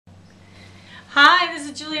Hi, this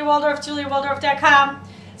is Julia Waldorf, juliawaldorf.com.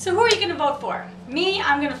 So who are you going to vote for? Me,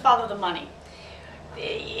 I'm going to follow the money.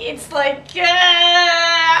 It's like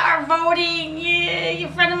our voting. A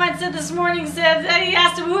friend of mine said this morning, he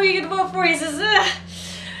asked him, who are you going to vote for? He says,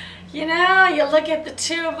 you know, you look at the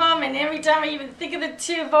two of them, and every time I even think of the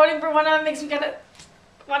two, voting for one of them makes me kind of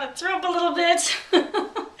want to throw up a little bit,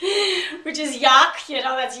 which is yuck. You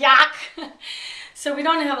know, that's yuck. So we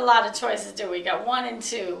don't have a lot of choices, do we? We got 1 and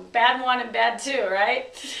 2, bad 1 and bad 2,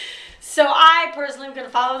 right? So I personally am going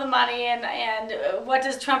to follow the money, and what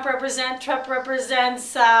does Trump represent? Trump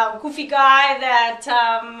represents a goofy guy that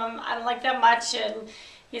I don't like that much, and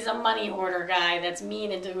he's a money hoarder guy that's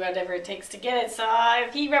mean and do whatever it takes to get it. So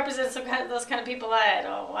if he represents those kind of people, I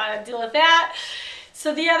don't want to deal with that.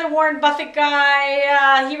 So the other Warren Buffett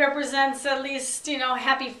guy, he represents at least, you know,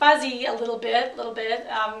 happy fuzzy a little bit,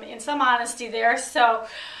 in some honesty there. So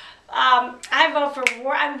I vote for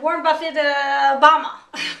Warren Buffett, Obama.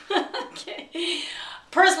 Okay.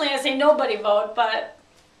 Personally, I say nobody vote, but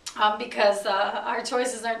because our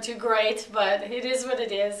choices aren't too great, but it is what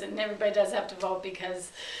it is, and everybody does have to vote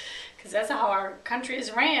because that's how our country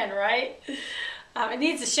is ran, right? It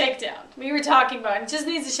needs a shakedown. We were talking about it just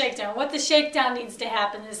needs a shakedown. What the shakedown needs to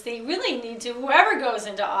happen is they really need to, whoever goes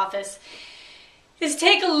into office, is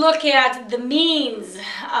take a look at the means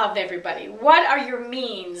of everybody. What are your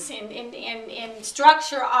means in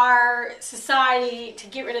structure our society to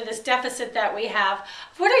get rid of this deficit that we have?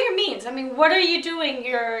 What are your means? I mean, what are you doing?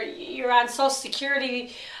 You're on Social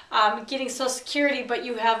Security, getting Social Security, but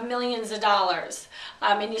you have millions of dollars,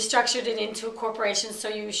 and you structured it into a corporation so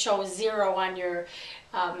you show 0 on your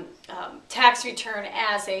tax return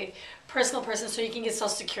as a personal person so you can get Social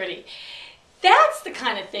Security. That's the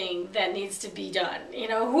kind of thing that needs to be done. You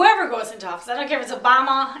know, whoever goes into office, I don't care if it's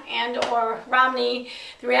Obama and or Romney,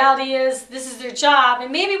 the reality is this is their job.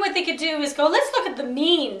 And maybe what they could do is go, let's look at the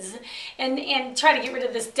means and try to get rid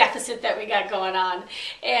of this deficit that we got going on.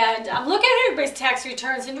 And look at everybody's tax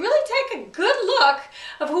returns and really take a good look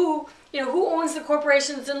of who owns the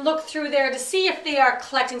corporations and look through there to see if they are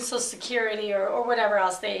collecting Social Security or whatever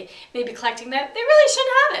else they may be collecting that they really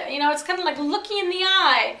shouldn't have it. You know, it's kind of like looking in the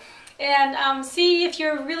eye and see if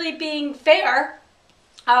you're really being fair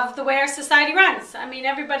of the way our society runs. I mean,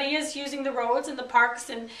 everybody is using the roads and the parks,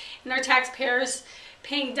 and our taxpayers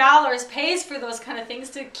paying dollars pays for those kind of things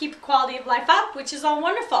to keep quality of life up, which is all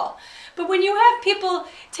wonderful. But when you have people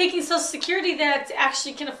taking Social Security that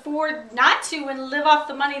actually can afford not to and live off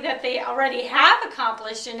the money that they already have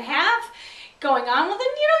accomplished and have going on, well, then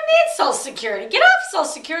you don't need Social Security. Get off Social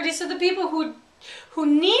Security so the people who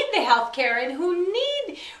need the health care and who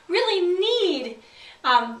really need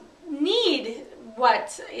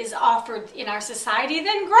what is offered in our society,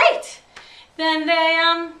 then great. Then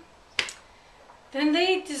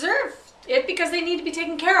they deserve it because they need to be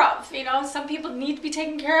taken care of. You know, some people need to be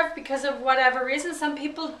taken care of because of whatever reason. Some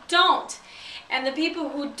people don't. And the people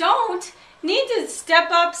who don't need to step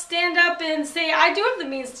up, stand up, and say, I do have the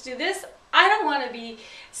means to do this. I don't want to be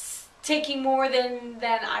taking more than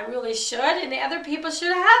I really should, and the other people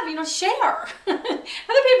should have, you know, share. Other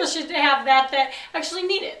people should have that actually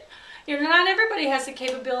need it. You know, not everybody has the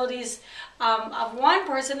capabilities of one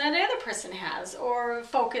person that another person has, or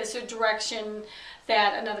focus or direction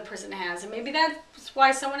that another person has, and maybe that's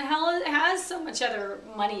why someone has so much other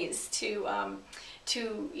monies to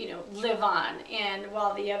you know, live on, and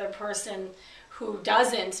while the other person who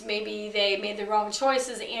doesn't, maybe they made the wrong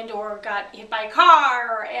choices and or got hit by a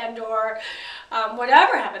car or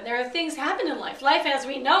whatever happened. There are things happen in life. Life, as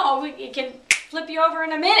we know, it can flip you over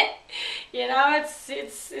in a minute. You know,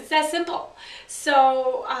 it's that simple.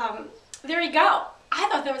 So there you go. I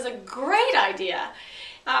thought that was a great idea.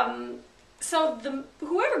 So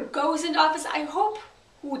whoever goes into office, I hope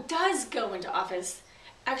who does go into office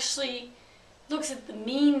actually looks at the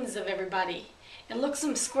means of everybody and looks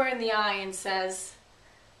them square in the eye and says,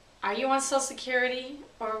 are you on Social Security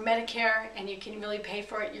or Medicare and you can really pay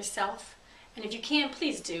for it yourself? And if you can,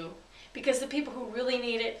 please do. Because the people who really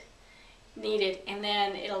need it, and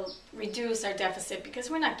then it'll reduce our deficit because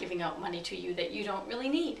we're not giving out money to you that you don't really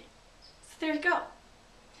need. So there you go.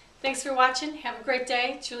 Thanks for watching. Have a great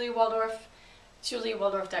day. Julia Waldorf,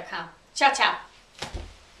 juliawaldorf.com. Ciao, ciao.